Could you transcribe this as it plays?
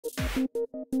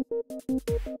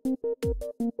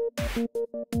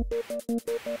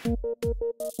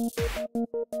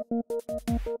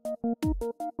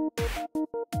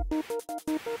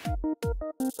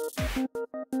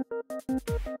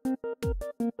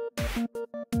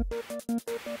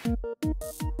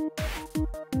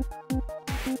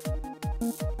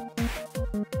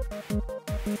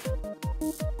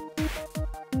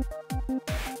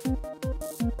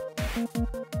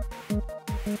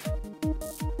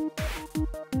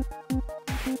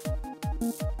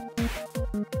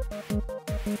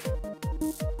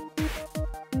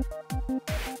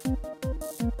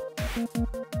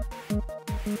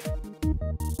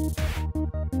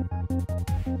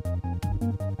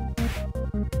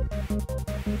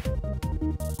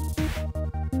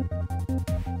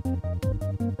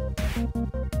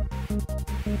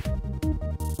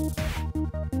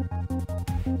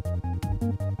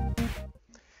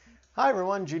Hi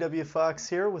everyone, GWFawkes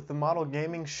here with the Model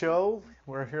Gaming Show.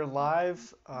 We're here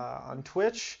live on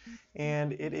Twitch,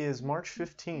 and it is March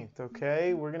 15th,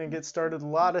 okay? We're going to get started. A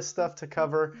lot of stuff to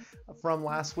cover from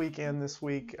last week and this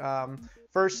week.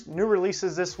 First, new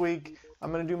releases this week.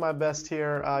 I'm going to do my best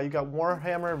here. You got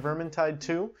Warhammer Vermintide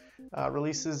 2,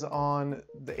 releases on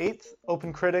the 8th,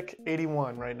 Open Critic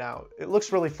 81 right now. It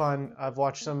looks really fun. I've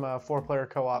watched some 4-player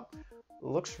co-op. It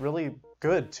looks really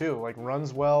good too, like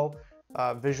runs well.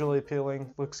 Visually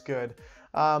appealing, looks good.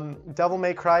 Devil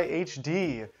May Cry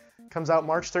HD comes out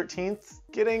March 13th,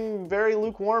 getting very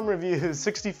lukewarm reviews,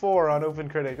 64 on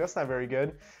OpenCritic. That's not very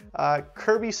good.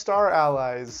 Kirby Star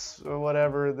Allies, or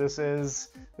whatever this is,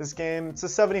 this game, it's a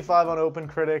 75 on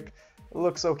OpenCritic. It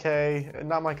looks okay,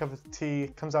 not my cup of tea.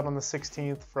 Comes out on the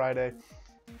 16th, Friday.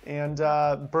 And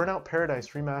Burnout Paradise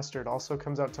Remastered also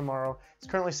comes out tomorrow. It's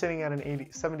currently sitting at an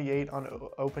 78 on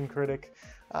OpenCritic.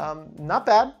 Not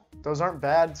bad. Those aren't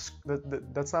bad.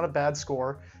 That's not a bad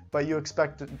score, but you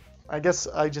expected. I guess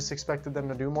I just expected them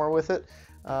to do more with it,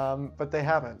 but they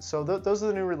haven't. So those are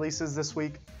the new releases this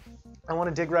week. I want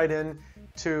to dig right in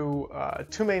to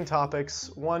two main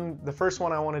topics. The first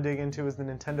one I want to dig into is the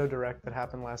Nintendo Direct that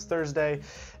happened last Thursday.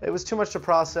 It was too much to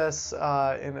process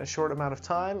in a short amount of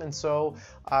time, and so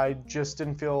I just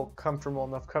didn't feel comfortable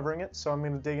enough covering it. So I'm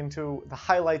going to dig into the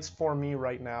highlights for me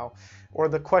right now, or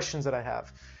the questions that I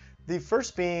have. The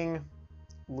first being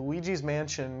Luigi's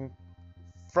Mansion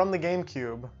from the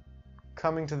GameCube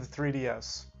coming to the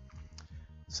 3DS.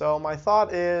 So my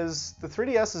thought is the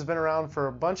 3DS has been around for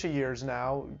a bunch of years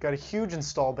now, got a huge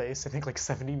install base, I think like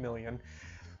 70 million,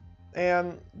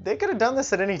 and they could have done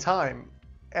this at any time.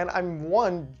 And I'm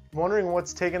wondering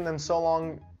what's taken them so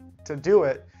long to do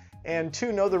it, and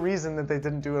two, know the reason that they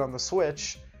didn't do it on the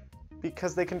Switch,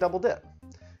 because they can double dip.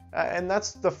 And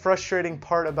that's the frustrating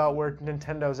part about where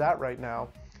Nintendo's at right now,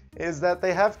 is that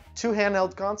they have two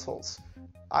handheld consoles.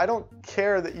 I don't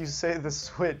care that you say the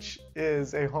Switch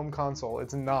is a home console.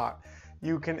 It's not.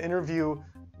 You can interview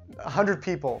 100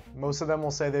 people. Most of them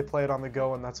will say they play it on the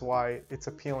go, and that's why it's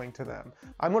appealing to them.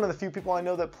 I'm one of the few people I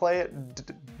know that play it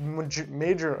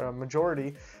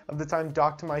majority of the time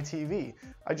docked to my TV.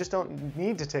 I just don't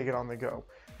need to take it on the go.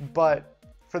 But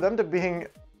for them to being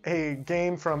a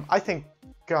game from, I think,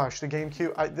 gosh, the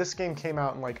GameCube, this game came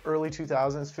out in like early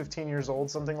 2000s, 15 years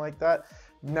old, something like that.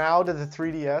 Now to the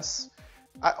 3DS,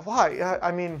 why? I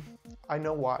mean, I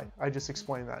know why. I just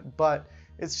explained that. But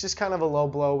it's just kind of a low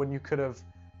blow when you could have,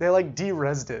 they like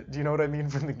de-resed it. Do you know what I mean?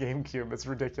 From the GameCube. It's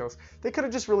ridiculous. They could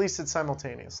have just released it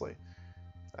simultaneously.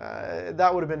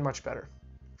 That would have been much better.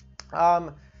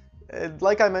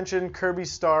 Like I mentioned,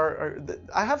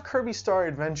 I have Kirby Star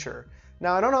Adventure.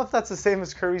 Now, I don't know if that's the same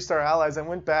as Kirby Star Allies. I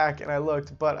went back and I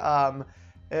looked, but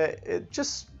it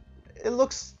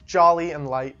looks jolly and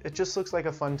light. It just looks like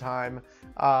a fun time.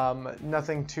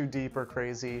 Nothing too deep or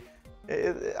crazy.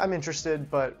 I'm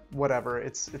interested, but whatever.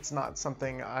 It's not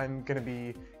something I'm gonna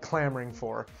be clamoring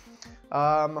for.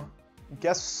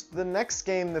 Guess the next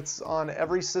game that's on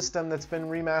every system that's been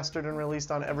remastered and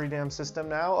released on every damn system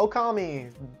now,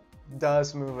 Okami.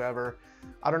 Dullest move ever.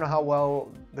 I don't know how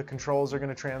well the controls are going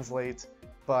to translate,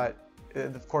 but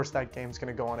of course that game's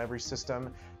going to go on every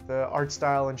system. The art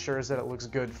style ensures that it looks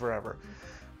good forever.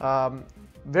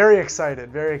 Very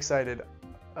excited, very excited.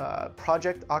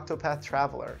 Project Octopath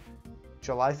Traveler,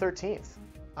 July 13th.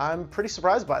 I'm pretty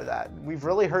surprised by that. We've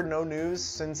really heard no news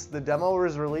since the demo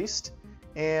was released,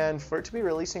 and for it to be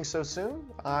releasing so soon,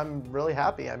 I'm really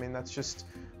happy. I mean, that's just,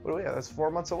 what do we have? That's 4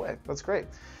 months away. That's great.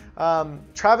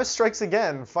 Travis Strikes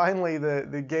Again, finally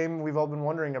the game we've all been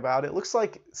wondering about. It looks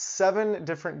like 7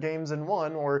 different games in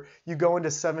one, or you go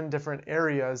into 7 different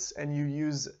areas and you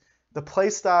use the play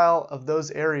style of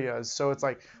those areas. So it's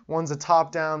like one's a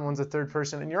top down, one's a third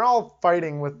person, and you're all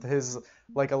fighting with his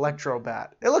like electro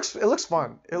bat. It looks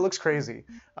fun. It looks crazy,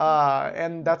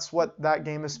 and that's what that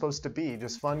game is supposed to be.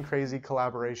 Just fun, crazy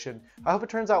collaboration. I hope it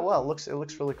turns out well. It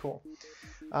looks really cool.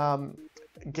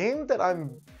 Game that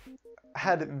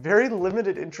had very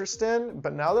limited interest in,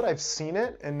 but now that I've seen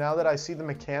it and now that I see the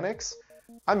mechanics,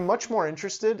 I'm much more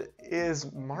interested,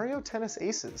 is Mario Tennis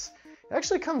Aces. It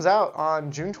actually comes out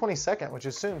on June 22nd, which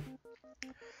is soon.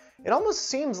 It almost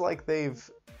seems like they've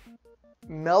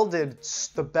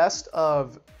melded the best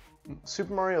of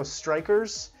Super Mario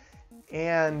Strikers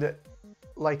and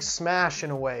like Smash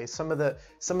in a way. Some of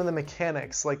the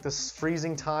mechanics, like the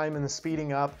freezing time and the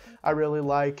speeding up, I really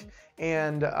like.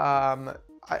 And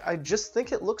I just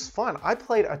think it looks fun. I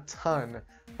played a ton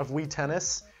of Wii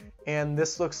Tennis, and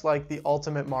this looks like the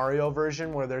Ultimate Mario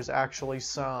version where there's actually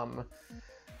some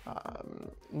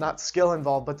not skill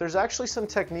involved, but there's actually some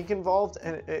technique involved,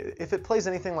 and if it plays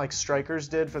anything like Strikers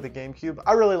did for the GameCube,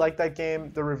 I really like that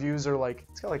game. The reviews are like,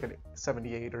 it's got like a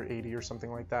 78 or 80 or something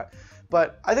like that,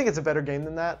 but I think it's a better game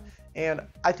than that, and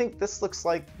I think this looks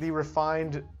like the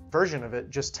refined version of it,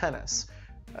 just tennis.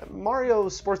 Mario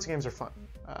sports games are fun.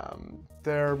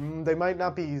 They might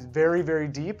not be very, very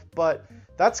deep, but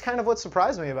that's kind of what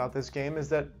surprised me about this game, is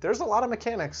that there's a lot of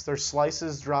mechanics. There's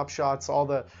slices, drop shots, all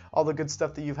the good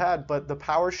stuff that you've had, but the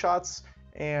power shots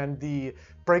and the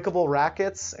breakable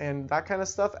rackets and that kind of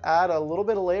stuff add a little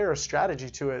bit of layer of strategy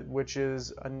to it, which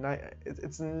is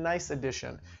it's a nice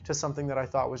addition to something that I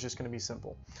thought was just going to be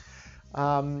simple.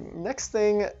 Next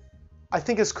thing I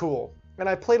think is cool. And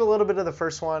I played a little bit of the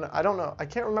first one. I don't know. I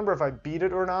can't remember if I beat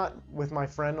it or not with my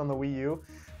friend on the Wii U,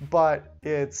 but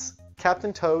it's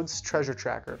Captain Toad's Treasure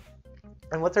Tracker.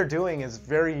 And what they're doing is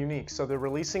very unique. So they're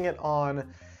releasing it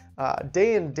on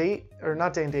day and date, or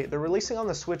not day and date. They're releasing on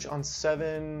the Switch on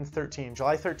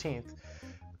July 13th.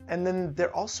 And then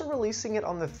they're also releasing it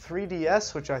on the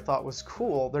 3DS, which I thought was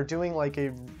cool. They're doing like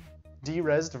a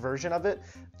de-resed version of it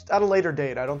at a later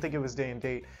date. I don't think it was day and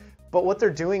date. But what they're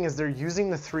doing is they're using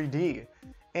the 3D.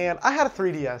 And I had a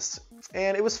 3DS,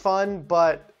 and it was fun,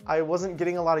 but I wasn't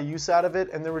getting a lot of use out of it,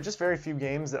 and there were just very few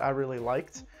games that I really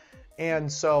liked. And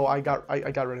so I got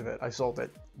rid of it. I sold it.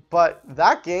 But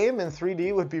that game in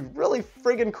 3D would be really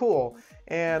friggin' cool,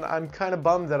 and I'm kind of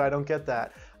bummed that I don't get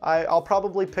that. I'll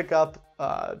probably pick up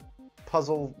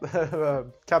Captain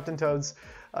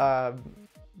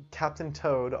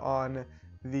Toad on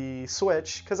the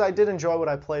Switch, because I did enjoy what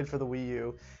I played for the Wii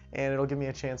U, and it'll give me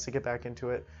a chance to get back into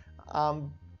it.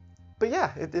 But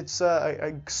yeah, it's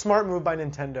a smart move by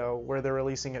Nintendo, where they're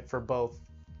releasing it for both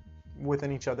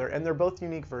within each other, and they're both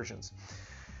unique versions.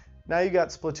 Now you got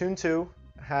Splatoon 2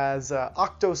 has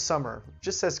Octo Summer.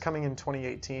 Just says coming in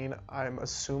 2018. I'm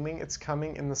assuming it's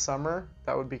coming in the summer.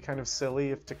 That would be kind of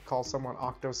silly if to call someone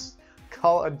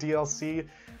call a DLC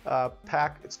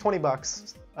pack. It's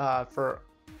 $20 for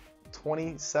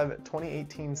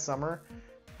 2018 summer.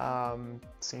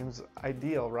 Seems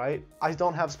ideal, right? I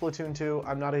don't have Splatoon 2.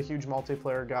 I'm not a huge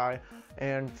multiplayer guy,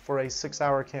 and for a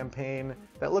 6-hour campaign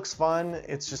that looks fun,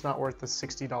 it's just not worth the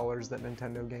 $60 that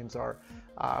Nintendo games are.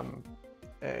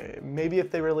 Maybe if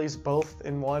they release both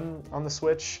in one on the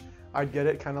Switch, I'd get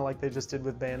it, kind of like they just did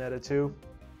with Bayonetta 2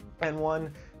 and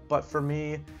 1. But for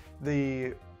me,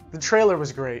 the trailer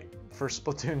was great for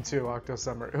Splatoon 2 Octo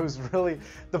Summer. It was really,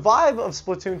 the vibe of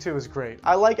Splatoon 2 is great.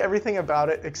 I like everything about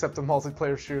it except the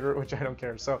multiplayer shooter, which I don't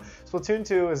care. So Splatoon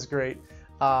 2 is great,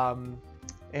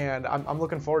 and I'm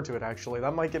looking forward to it, actually.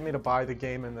 That might get me to buy the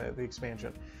game and the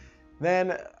expansion.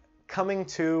 Then coming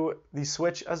to the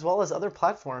Switch as well as other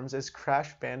platforms is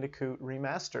Crash Bandicoot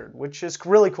Remastered, which is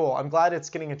really cool. I'm glad it's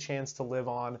getting a chance to live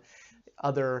on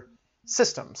other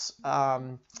systems.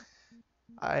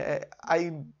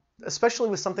 Especially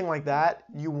with something like that,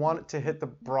 you want it to hit the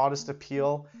broadest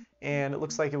appeal, and it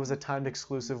looks like it was a timed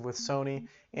exclusive with Sony,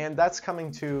 and that's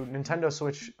coming to Nintendo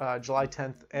Switch July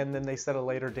 10th, and then they set a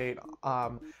later date.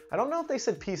 I don't know if they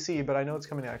said PC, but I know it's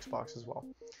coming to Xbox as well.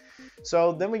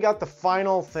 So then we got the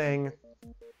final thing,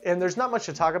 and there's not much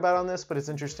to talk about on this, but it's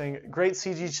interesting. Great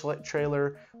CG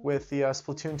trailer with the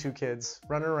Splatoon 2 kids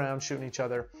running around shooting each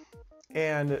other,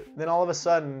 and then all of a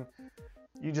sudden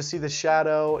you just see the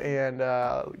shadow and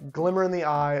glimmer in the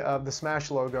eye of the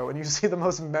Smash logo, and you see the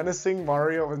most menacing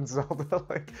Mario and Zelda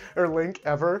or Link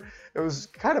ever. It was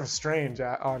kind of strange,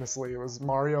 honestly. It was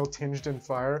Mario tinged in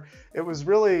fire. It was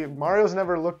really, Mario's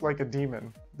never looked like a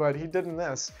demon, but he did in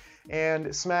this.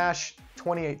 And Smash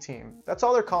 2018. That's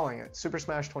all they're calling it. Super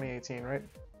Smash 2018, right?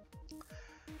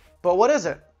 But what is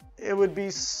it? It would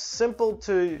be simple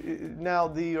to, now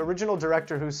the original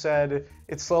director who said,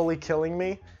 "It's slowly killing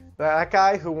me," that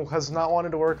guy who has not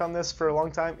wanted to work on this for a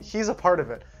long time, he's a part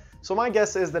of it. So my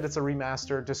guess is that it's a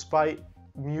remaster, despite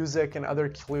music and other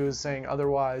clues saying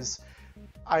otherwise.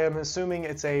 I am assuming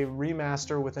it's a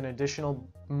remaster with an additional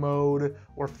mode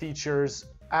or features,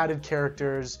 added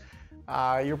characters.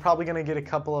 You're probably going to get a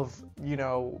couple of,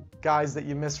 guys that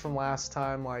you missed from last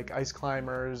time, like Ice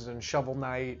Climbers and Shovel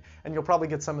Knight, and you'll probably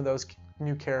get some of those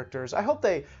new characters. I hope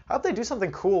they do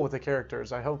something cool with the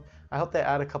characters. I hope they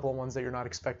add a couple of ones that you're not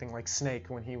expecting, like Snake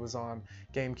when he was on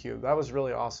GameCube. That was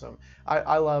really awesome.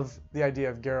 I love the idea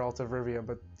of Geralt of Rivia,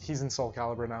 but he's in Soul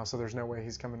Calibur now, so there's no way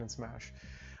he's coming in Smash.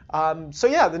 So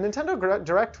yeah, the Nintendo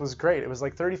Direct was great. It was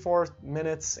like 34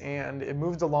 minutes, and it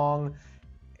moved along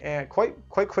and quite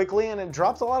quickly, and it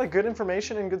dropped a lot of good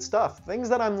information and good stuff. Things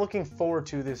that I'm looking forward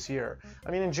to this year. I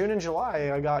mean, in June and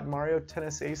July, I got Mario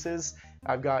Tennis Aces,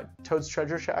 I've got Toad's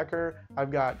Treasure Tracker,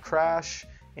 I've got Crash,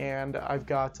 and I've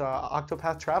got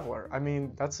Octopath Traveler. I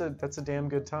mean, that's a damn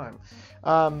good time.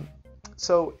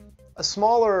 So a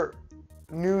smaller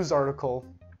news article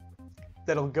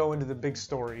that'll go into the big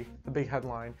story, the big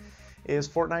headline, is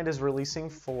Fortnite is releasing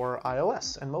for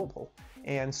iOS and mobile,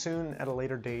 and soon at a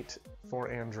later date for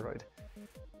Android.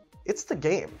 It's the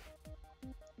game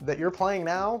that you're playing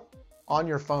now on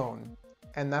your phone,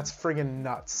 and that's friggin'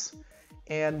 nuts.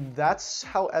 And that's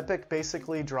how Epic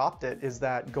basically dropped it, is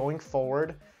that going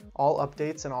forward, all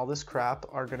updates and all this crap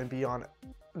are going to be on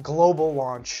global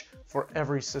launch for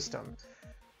every system.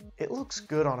 It looks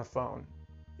good on a phone.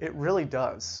 It really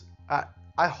does. I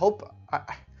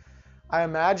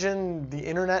imagine the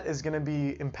internet is going to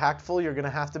be impactful. You're going to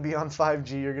have to be on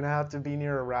 5G. You're going to have to be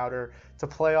near a router to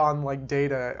play on like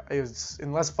data.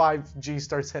 Unless 5G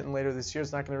starts hitting later this year,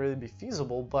 it's not going to really be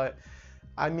feasible. But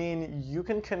I mean, you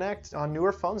can connect on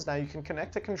newer phones now. You can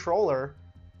connect a controller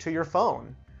to your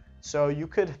phone. So you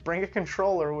could bring a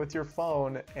controller with your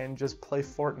phone and just play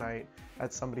Fortnite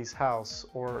at somebody's house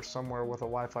or somewhere with a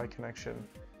Wi-Fi connection.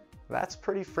 That's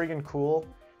pretty friggin' cool.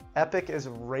 Epic is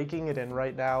raking it in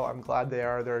right now. I'm glad they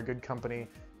are. They're a good company.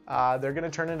 They're going to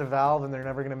turn into Valve, and they're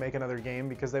never going to make another game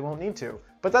because they won't need to.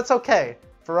 But that's okay.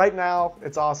 For right now,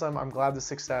 it's awesome. I'm glad the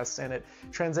success, and it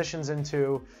transitions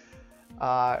into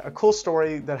a cool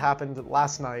story that happened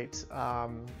last night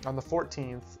on the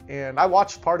 14th. And I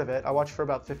watched part of it. I watched for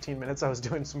about 15 minutes. I was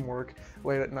doing some work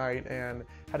late at night and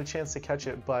had a chance to catch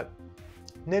it. But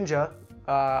Ninja,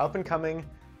 up and coming,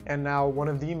 and now one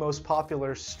of the most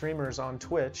popular streamers on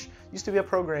Twitch, used to be a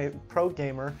pro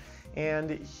gamer, and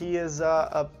he is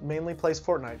mainly plays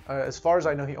Fortnite. As far as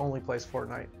I know, he only plays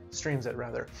Fortnite, streams it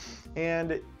rather.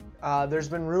 And there's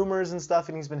been rumors and stuff,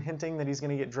 and he's been hinting that he's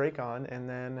going to get Drake on, and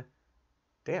then,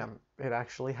 damn, it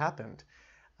actually happened.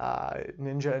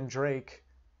 Ninja and Drake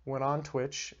went on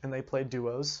Twitch, and they played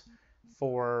duos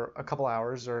for a couple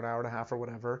hours, or an hour and a half, or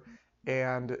whatever,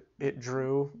 and it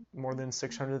drew more than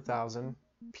 600,000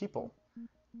 people,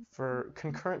 for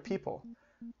concurrent people.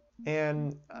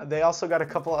 And they also got a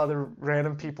couple other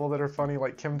random people that are funny,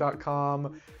 like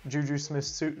Kim.com, Juju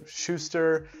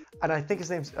Smith-Schuster, and I think his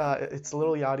name's it's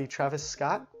Lil Yachty, Travis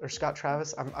Scott, or Scott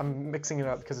Travis. I'm mixing it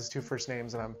up because it's two first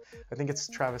names, and I think it's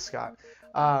Travis Scott.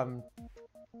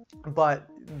 But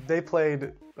they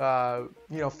played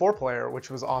 4-player, which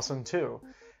was awesome too.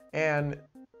 And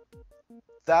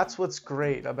that's what's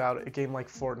great about a game like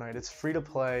Fortnite. It's free to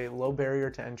play, low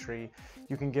barrier to entry.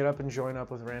 You can get up and join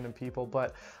up with random people.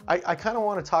 But I kind of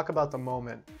want to talk about the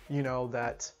moment,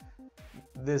 that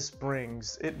this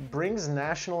brings. It brings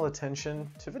national attention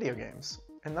to video games,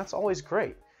 and that's always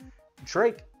great.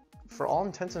 Drake, for all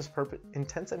intents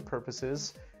and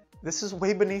purposes, this is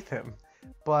way beneath him.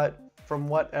 But from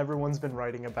what everyone's been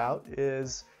writing about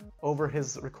is over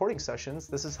his recording sessions,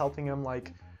 this is helping him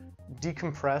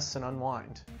decompress and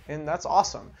unwind, and that's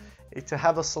awesome to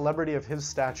have a celebrity of his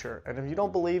stature. And if you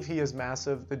don't believe he is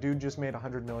massive, the dude just made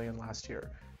 100 million last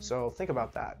year, so think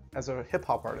about that. As a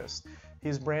hip-hop artist,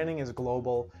 his branding is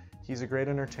global. He's a great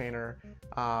entertainer,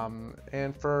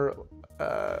 and for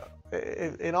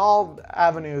in all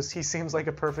avenues, he seems like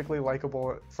a perfectly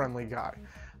likable, friendly guy.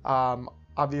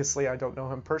 Obviously, I don't know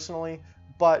him personally,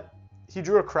 but he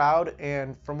drew a crowd,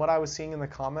 and from what I was seeing in the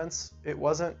comments, it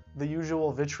wasn't the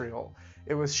usual vitriol.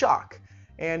 It was shock.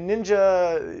 And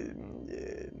Ninja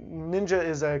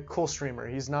is a cool streamer.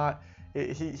 He's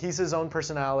his own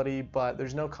personality, but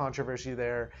there's no controversy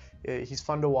there. He's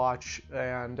fun to watch,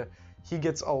 and he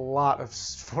gets a lot of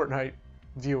Fortnite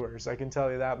viewers, I can tell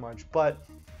you that much. But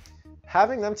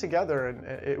having them together, and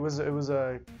it was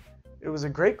a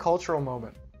great cultural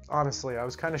moment. Honestly, I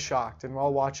was kind of shocked, and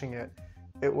while watching it,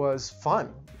 it was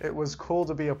fun. It was cool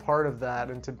to be a part of that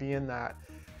and to be in that.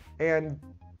 And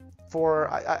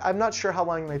I'm not sure how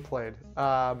long they played.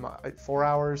 4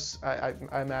 hours, I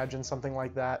imagine, something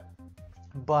like that.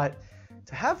 But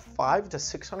to have 500,000 to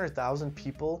 600,000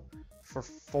 people for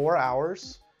 4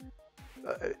 hours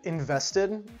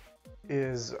invested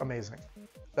is amazing.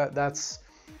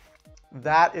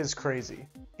 That is crazy.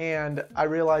 And I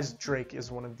realize Drake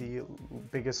is one of the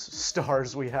biggest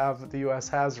stars we have, the US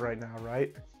has right now,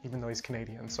 right? Even though he's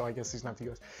Canadian, so I guess he's not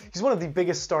the US. He's one of the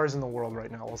biggest stars in the world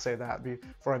right now, I'll say that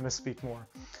before I misspeak more.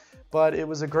 But it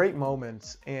was a great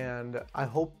moment, and I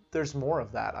hope there's more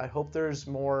of that. I hope there's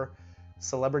more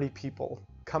celebrity people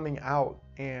coming out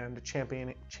and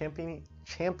championing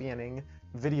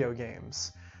video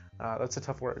games. That's a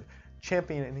tough word.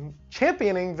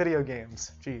 Championing video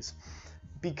games. Jeez.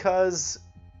 Because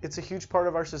it's a huge part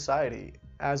of our society.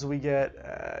 As we get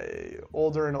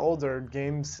older and older,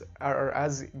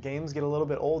 as games get a little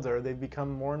bit older, they've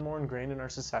become more and more ingrained in our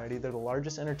society. They're the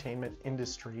largest entertainment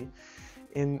industry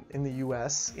in the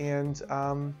U.S. and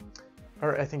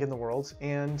or I think in the world.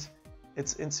 And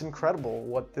it's incredible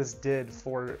what this did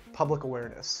for public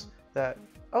awareness. That,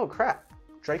 oh crap,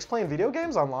 Drake's playing video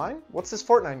games online? What's this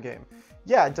Fortnite game?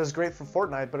 Yeah, it does great for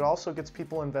Fortnite, but it also gets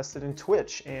people invested in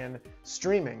Twitch and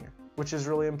streaming, which is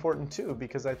really important too,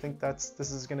 because I think this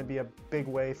is going to be a big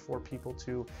way for people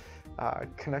to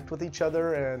connect with each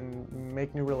other and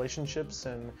make new relationships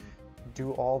and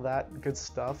do all that good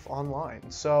stuff online.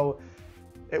 So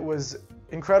it was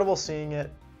incredible seeing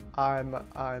it.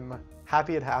 I'm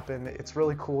happy it happened. It's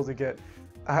really cool to get,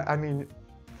 I mean,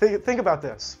 think about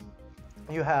this.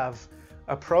 You have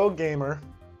a pro gamer,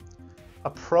 a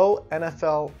pro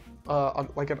NFL,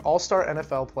 like an all-star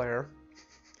NFL player,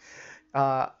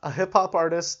 a hip-hop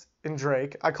artist in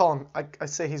Drake. I call him, I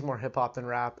say he's more hip-hop than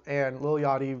rap, and Lil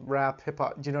Yachty, rap,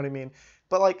 hip-hop, do you know what I mean?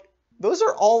 But like, those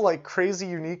are all like crazy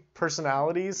unique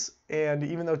personalities, and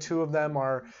even though two of them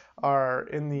are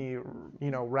in the,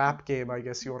 you know, rap game, I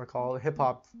guess you want to call it,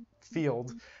 hip-hop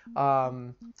field,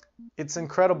 it's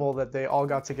incredible that they all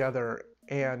got together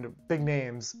and big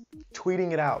names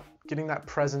tweeting it out, getting that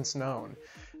presence known.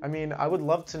 I mean, I would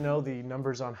love to know the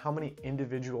numbers on how many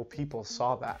individual people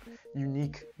saw that,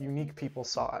 unique people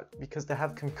saw it, because to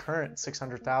have concurrent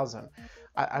 600,000,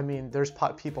 I mean, there's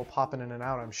people popping in and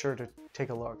out, I'm sure, to take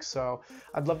a look. So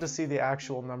I'd love to see the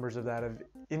actual numbers of that, of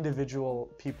individual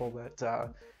people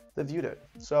that viewed it.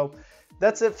 So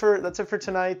that's it for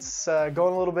tonight.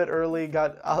 Going a little bit early,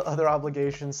 got other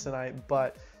obligations tonight,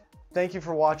 but thank you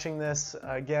for watching this.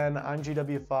 Again, I'm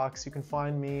GWFawkes. You can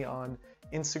find me on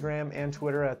Instagram and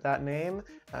Twitter at that name,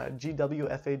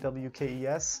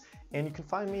 GWFawkes. And you can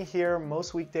find me here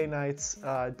most weekday nights,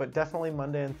 but definitely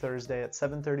Monday and Thursday at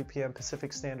 7:30 p.m.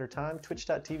 Pacific Standard Time,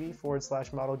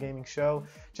 twitch.tv/Model Gaming Show.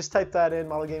 Just type that in,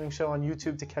 Model Gaming Show, on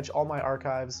YouTube to catch all my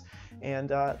archives.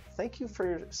 And thank you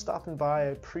for stopping by. I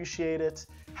appreciate it.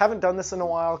 Haven't done this in a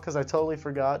while because I totally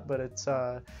forgot, but it's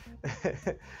I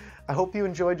hope you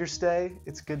enjoyed your stay.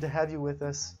 It's good to have you with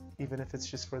us, even if it's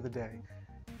just for the day.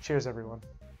 Cheers, everyone.